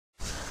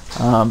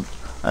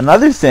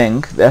Another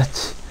thing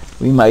that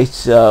we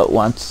might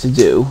want to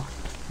do,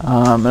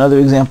 another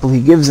example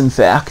he gives, in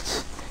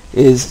fact,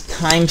 is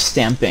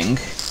time-stamping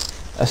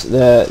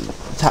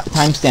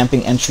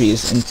time-stamping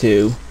entries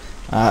into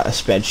a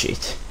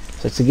spreadsheet.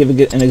 So to give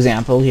an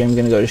example, here I'm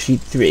going to go to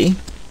sheet 3,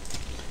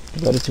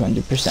 go to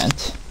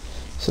 200%.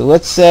 So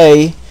let's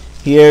say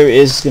here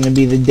is going to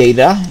be the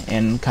data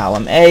in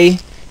column A,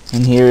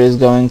 and here is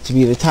going to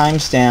be the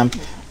timestamp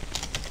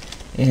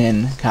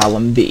in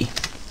column B.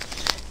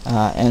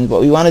 And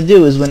what we want to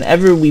do is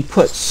whenever we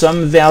put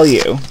some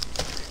value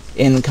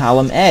in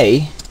column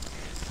A,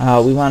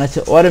 we want it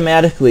to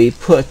automatically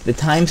put the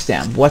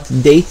timestamp, what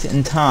date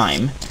and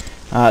time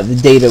the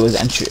data was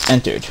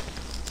entered.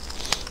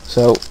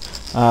 So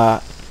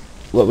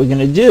what we're going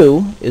to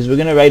do is we're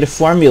going to write a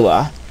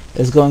formula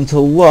that's going to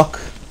look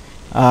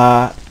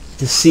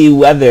to see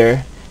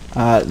whether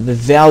the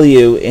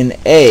value in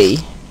A,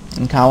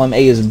 in column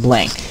A, is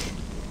blank.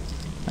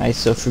 Right,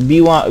 so for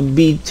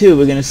B2,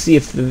 we're going to see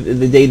if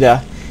the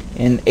data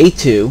in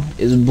A2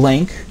 is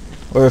blank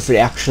or if it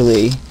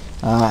actually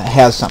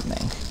has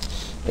something.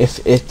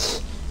 If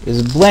it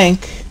is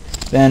blank,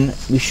 then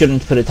we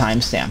shouldn't put a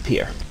timestamp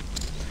here.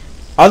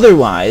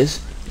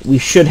 Otherwise, we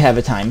should have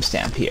a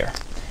timestamp here.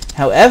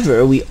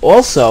 However, we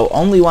also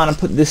only want to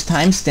put this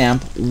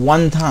timestamp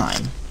one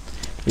time.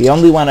 We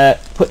only want to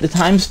put the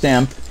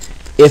timestamp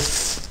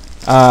if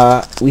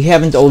we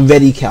haven't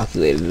already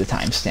calculated the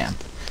timestamp.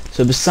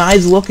 So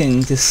besides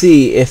looking to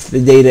see if the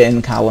data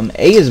in column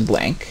A is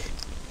blank,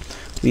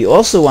 we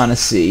also want to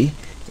see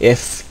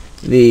if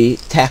the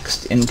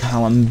text in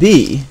column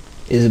B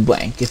is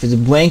blank. If it's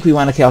blank, we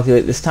want to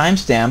calculate this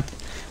timestamp.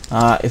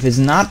 If it's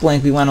not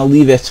blank, we want to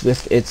leave it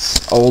with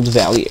its old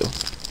value.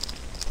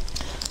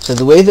 So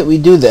the way that we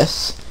do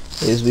this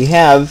is we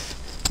have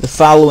the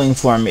following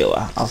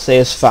formula. I'll say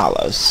as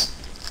follows: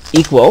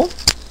 equal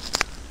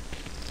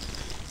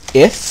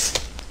if,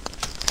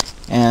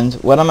 and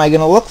what am I going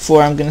to look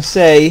for? I'm going to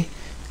say,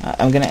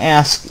 I'm going to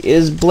ask,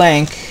 is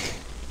blank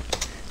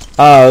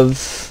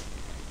of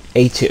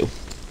A2?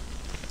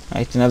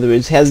 Right? In other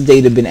words, has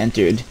data been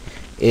entered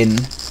in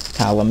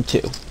column 2?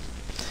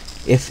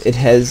 If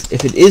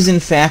it is in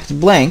fact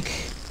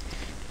blank,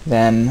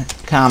 then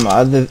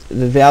comma, the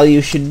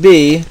value should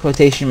be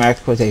quotation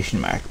mark, quotation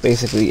mark.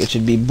 Basically, it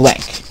should be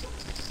blank.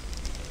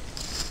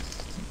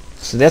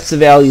 So that's the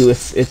value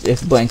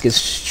if blank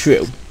is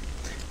true.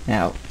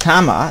 Now,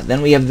 comma,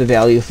 then we have the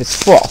value if it's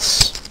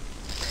false.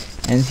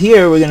 And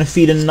here we're going to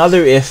feed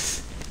another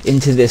if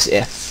into this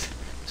if.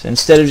 So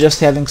instead of just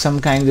having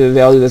some kind of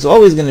value that's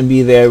always going to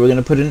be there, we're going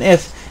to put an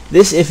if.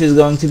 This if is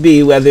going to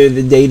be whether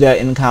the data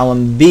in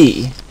column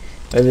B,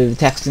 whether the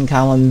text in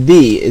column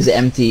B is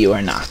empty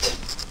or not.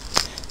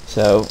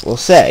 So we'll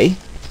say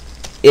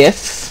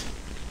if,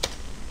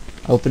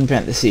 open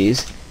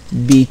parentheses,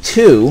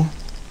 B2,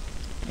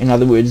 in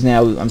other words,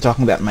 now I'm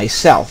talking about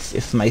myself,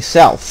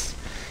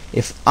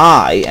 if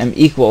I am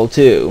equal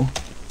to,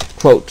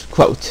 quote,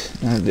 quote,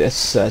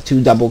 that's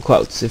two double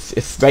quotes.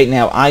 If right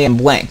now I am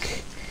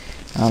blank,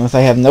 if I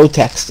have no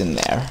text in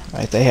there,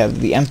 right, I have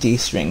the empty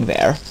string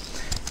there.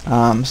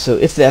 So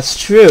if that's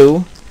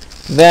true,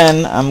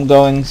 then I'm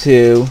going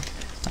to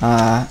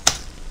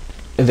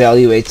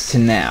evaluate to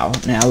now.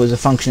 Now is a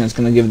function that's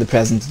going to give the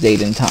present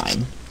date and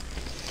time.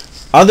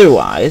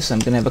 Otherwise, I'm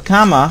going to have a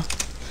comma.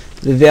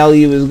 The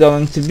value is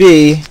going to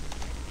be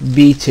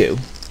B2.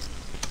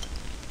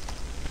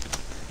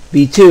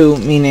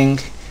 B2 meaning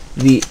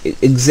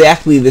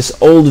exactly this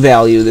old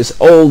value, this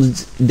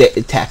old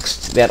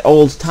text, that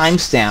old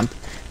timestamp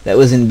that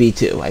was in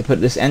B2. I put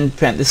this end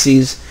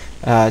parentheses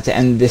to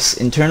end this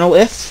internal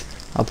if.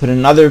 I'll put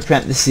another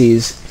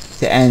parentheses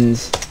to end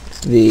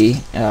the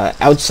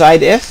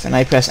outside if, and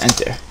I press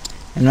enter.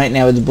 And right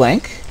now it's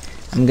blank.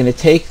 I'm going to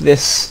take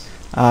this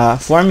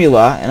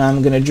formula and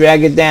I'm going to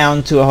drag it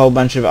down to a whole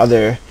bunch of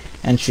other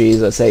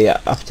entries, let's say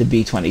up to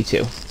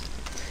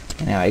B22.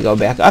 And now I go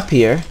back up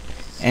here,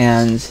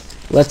 and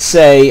let's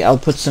say I'll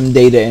put some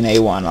data in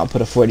A1. I'll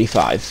put a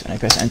 45, and I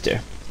press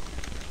enter.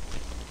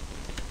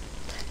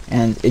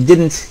 And it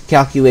didn't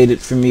calculate it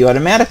for me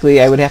automatically.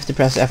 I would have to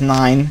press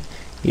F9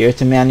 here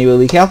to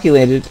manually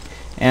calculate it,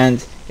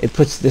 and it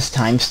puts this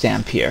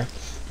timestamp here.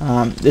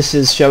 This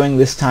is showing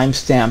this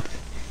timestamp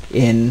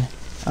in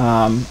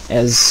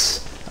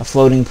as a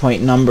floating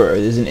point number.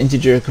 There's an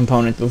integer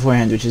component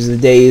beforehand, which is the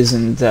days,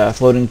 and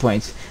floating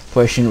point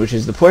portion, which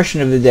is the portion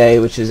of the day,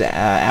 which is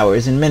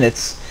hours and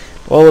minutes.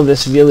 All of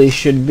this really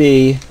should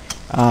be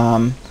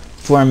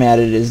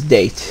formatted as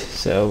date.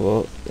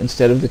 So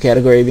instead of the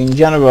category being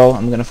general,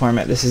 I'm going to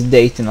format this as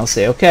date, and I'll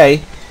say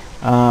OK.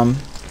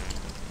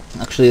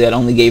 Actually, that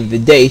only gave the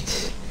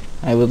date.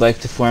 I would like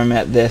to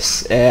format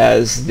this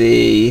as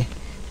the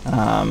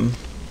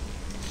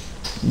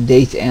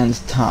date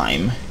and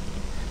time.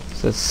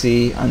 So let's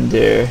see,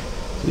 under,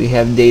 we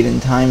have date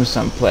and time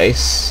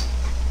someplace.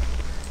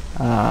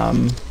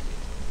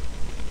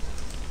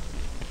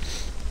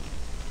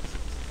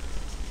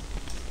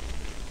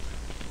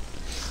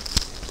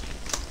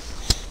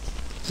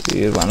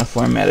 We would want to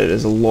format it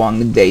as a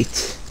long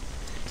date.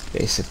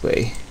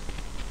 basically.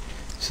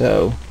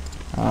 So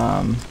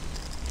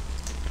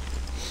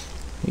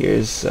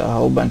here's a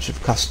whole bunch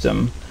of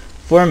custom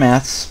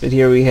formats, but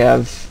here we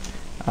have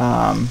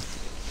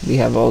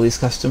all these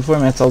custom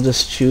formats. I'll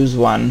just choose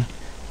one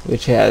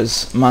which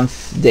has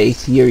month,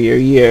 date, year,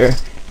 year,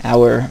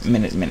 hour,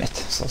 minute.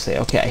 So I'll say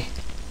OK.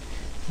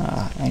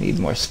 I need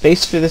more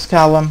space for this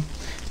column.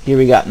 Here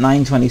we got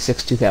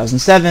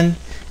 9/26/2007.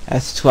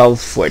 That's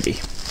 1240.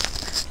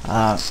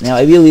 Now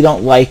I really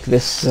don't like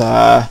this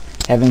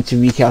having to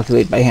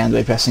recalculate by hand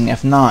by pressing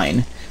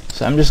F9.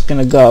 So I'm just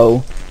going to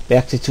go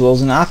back to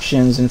Tools and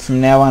Options, and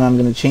from now on I'm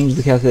going to change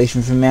the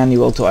calculation from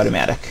manual to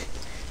automatic.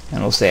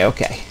 And we'll say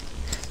OK.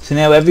 So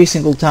now every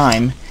single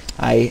time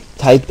I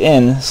type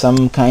in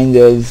some kind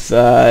of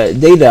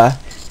data,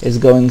 is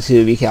going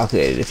to be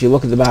calculated. If you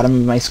look at the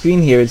bottom of my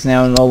screen here, it's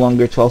now no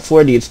longer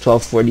 1240, it's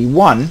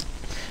 1241.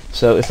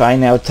 So if I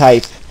now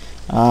type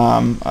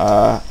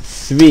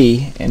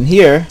 3 in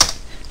here,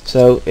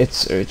 so it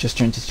just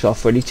turned to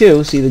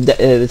 1242. See,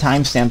 the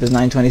timestamp is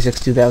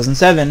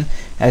 9/26/2007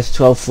 as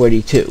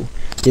 1242.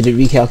 Did it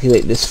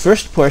recalculate this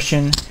first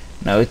portion?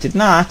 No, it did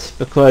not,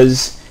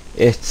 because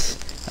it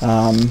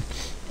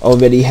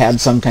already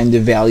had some kind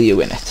of value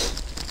in it.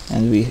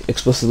 And we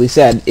explicitly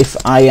said, if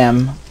I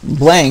am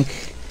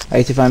blank,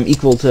 right, if I'm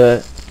equal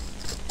to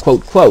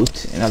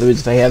quote, in other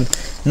words, if I have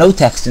no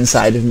text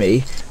inside of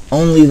me,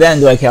 only then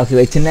do I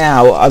calculate to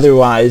now.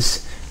 Otherwise,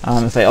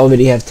 if I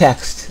already have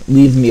text,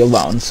 leave me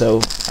alone.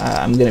 So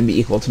I'm going to be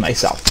equal to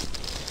myself.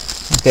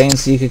 Okay, and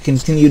so you could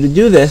continue to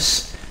do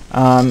this,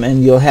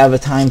 and you'll have a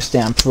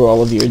timestamp for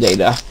all of your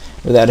data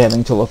without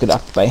having to look it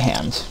up by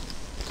hand.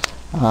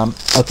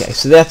 Okay,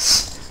 so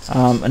that's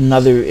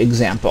another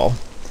example.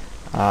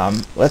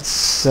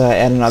 Let's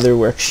add another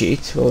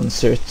worksheet. We'll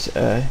insert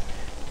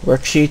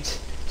worksheet.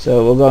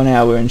 So we'll go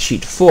now, we're in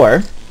sheet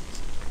 4.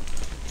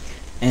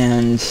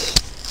 And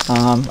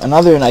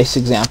another nice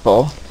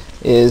example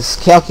is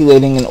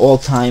calculating an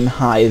all-time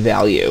high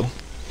value.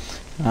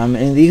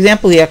 And the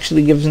example he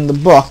actually gives in the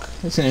book,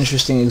 it's an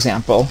interesting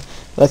example.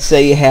 Let's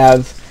say you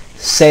have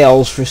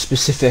sales for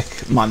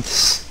specific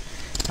months.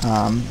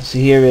 So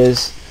here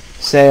is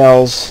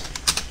sales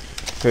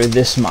for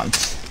this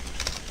month.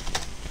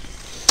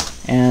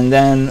 And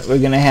then we're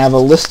going to have a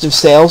list of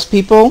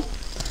salespeople,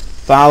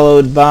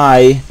 followed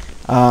by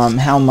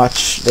how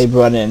much they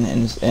brought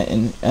in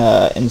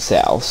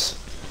sales,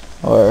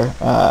 or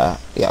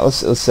yeah,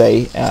 let's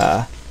say,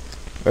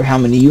 or how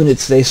many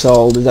units they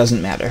sold. It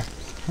doesn't matter.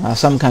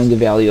 Some kind of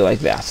value like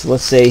that. So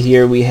let's say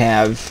here we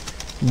have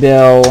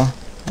Bill,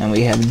 and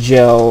we have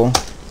Jill,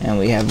 and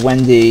we have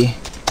Wendy,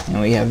 and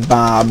we have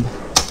Bob,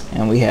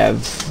 and we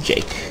have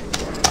Jake.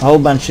 A whole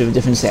bunch of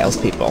different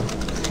salespeople.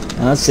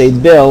 And let's say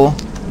Bill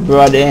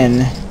brought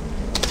in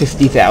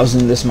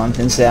 50,000 this month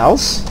in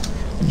sales.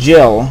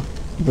 Jill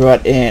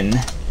brought in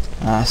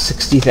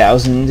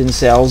 60,000 in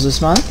sales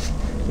this month.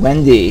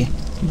 Wendy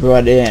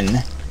brought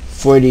in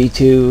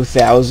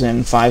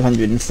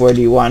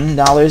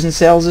 $42,541 in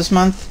sales this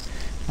month.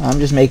 I'm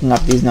just making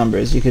up these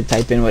numbers. You could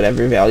type in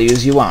whatever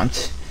values you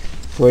want.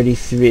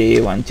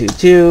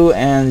 43,122,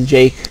 and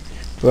Jake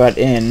brought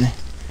in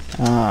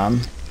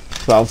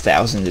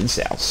 12,000 in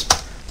sales.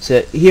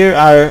 So here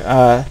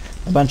are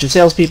a bunch of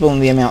salespeople and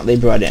the amount they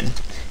brought in.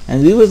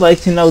 And we would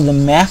like to know the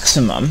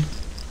maximum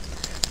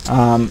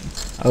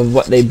of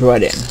what they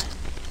brought in.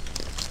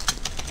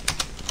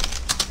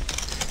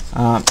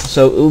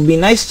 So it would be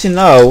nice to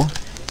know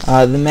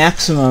the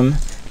maximum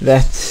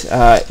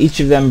that each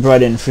of them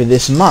brought in for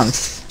this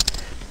month,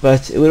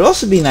 but it would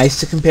also be nice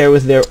to compare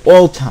with their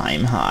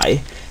all-time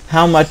high,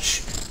 how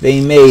much they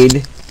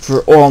made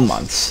for all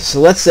months. So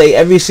let's say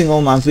every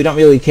single month, we don't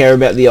really care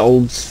about the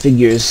old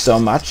figures so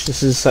much.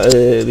 This is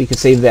we could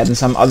save that in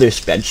some other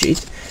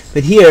spreadsheet.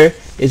 But here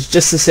it's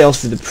just the sales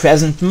for the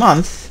present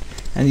month,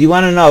 and you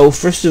want to know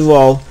first of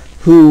all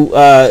who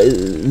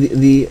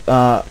the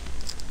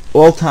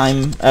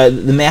all-time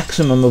the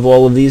maximum of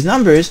all of these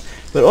numbers,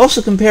 but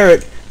also compare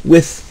it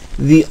with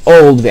the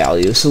old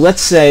value. So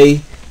let's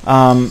say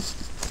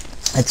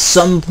at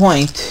some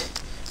point,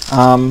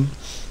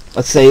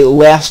 let's say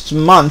last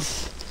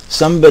month,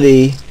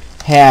 somebody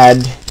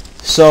had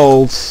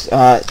sold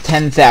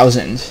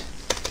 10,000,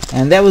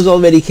 and that was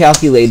already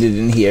calculated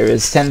in here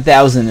as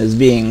 10,000 as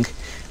being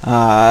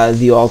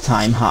the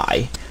all-time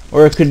high.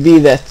 Or it could be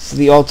that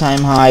the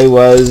all-time high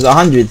was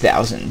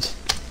 100,000.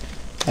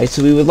 Right,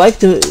 so we would like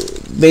to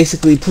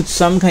basically put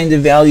some kind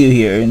of value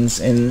here in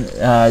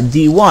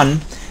D1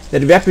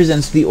 that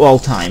represents the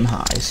all-time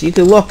high. So you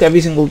could look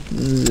every single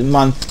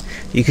month,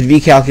 you could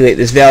recalculate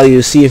this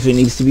value, see if it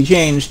needs to be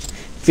changed,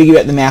 figure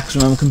out the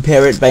maximum,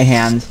 compare it by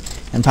hand,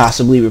 and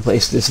possibly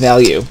replace this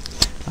value.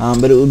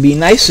 But it would be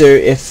nicer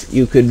if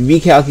you could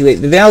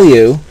recalculate the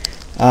value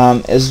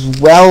as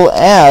well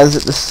as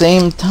at the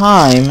same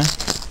time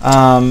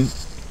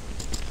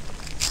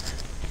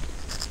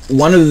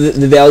one of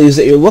the values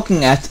that you're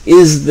looking at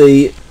is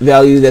the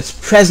value that's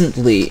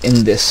presently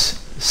in this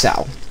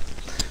cell.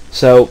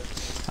 So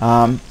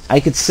I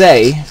could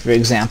say, for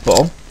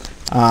example,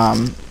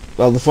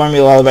 well, the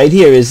formula I'll write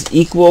here is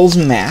equals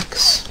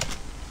max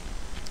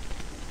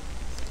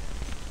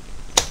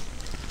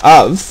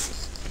of,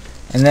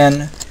 and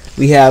then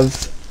we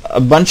have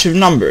a bunch of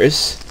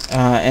numbers,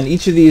 and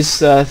each of these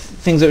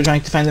things that we're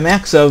trying to find the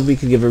max of, we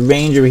could give a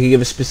range or we could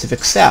give a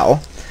specific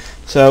cell.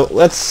 So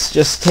let's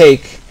just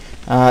take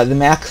the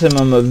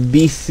maximum of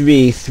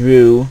B3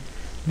 through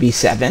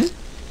B7,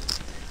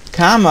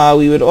 comma,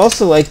 we would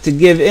also like to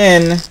give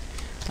in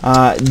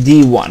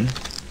D1.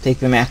 Take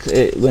the max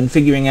when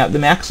figuring out the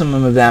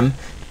maximum of them,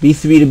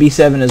 B3 to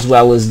B7 as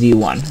well as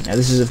D1. Now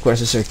this is of course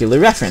a circular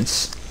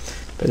reference,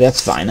 but that's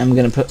fine. I'm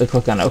going to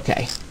click on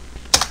OK.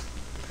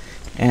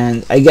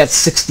 And I get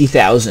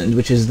 60,000,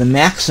 which is the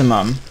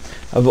maximum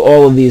of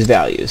all of these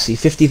values. See,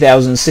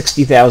 50,000,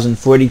 60,000,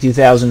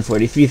 42,000,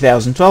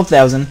 43,000,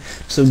 12,000.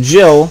 So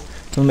Jill,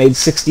 who made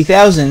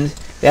 60,000,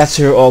 that's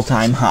her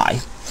all-time high.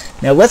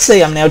 Now let's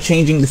say I'm now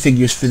changing the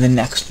figures for the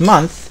next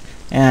month,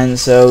 and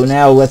so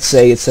now let's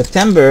say it's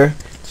September,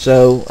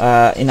 so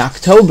in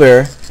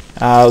October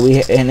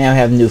we now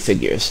have new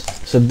figures.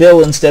 So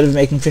Bill, instead of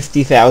making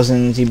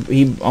 50,000,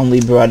 he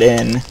only brought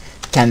in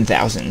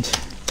 10,000.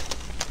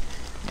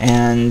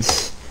 And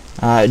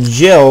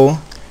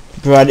Jill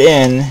brought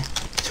in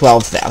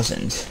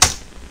 12,000.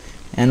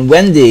 And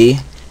Wendy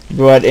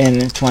brought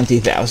in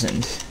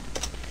 20,000.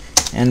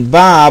 And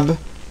Bob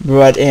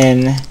brought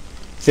in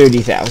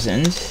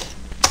 30,000.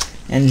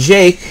 And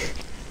Jake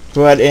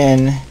brought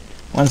in,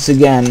 once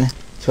again,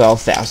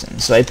 12,000.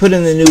 So I put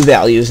in the new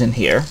values in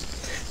here.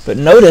 But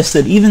notice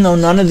that even though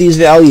none of these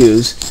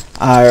values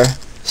are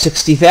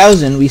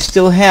 60,000, we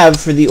still have,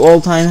 for the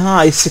all-time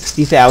high,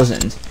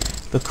 60,000.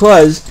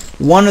 Because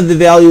one of the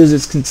values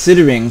it's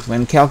considering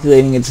when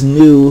calculating its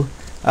new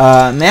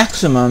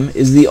maximum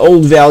is the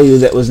old value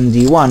that was in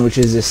D1, which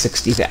is the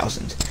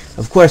 60,000.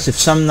 Of course, if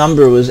some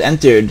number was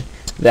entered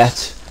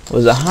that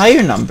was a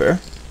higher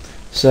number,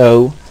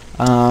 so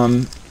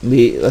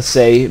let's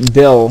say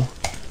Bill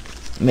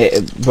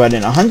brought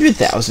in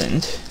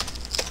 100,000,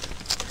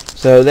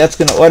 so that's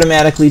going to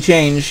automatically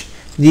change.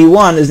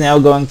 D1 is now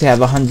going to have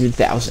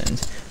 100,000.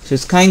 So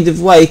it's kind of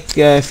like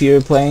if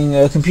you're playing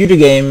a computer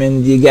game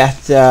and you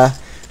get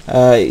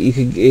you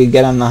could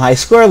get on the high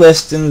score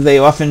list, and they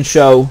often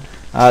show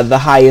the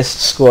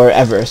highest score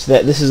ever. So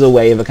that this is a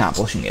way of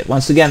accomplishing it.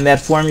 Once again,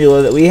 that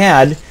formula that we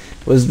had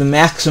was the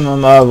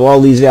maximum of all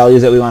these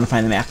values that we want to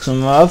find the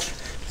maximum of,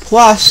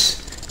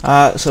 plus,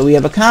 so we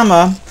have a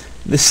comma,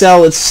 the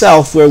cell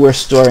itself where we're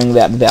storing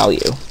that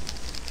value.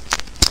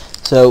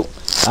 So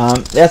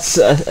that's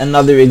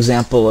another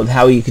example of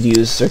how you could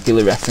use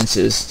circular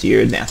references to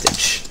your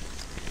advantage.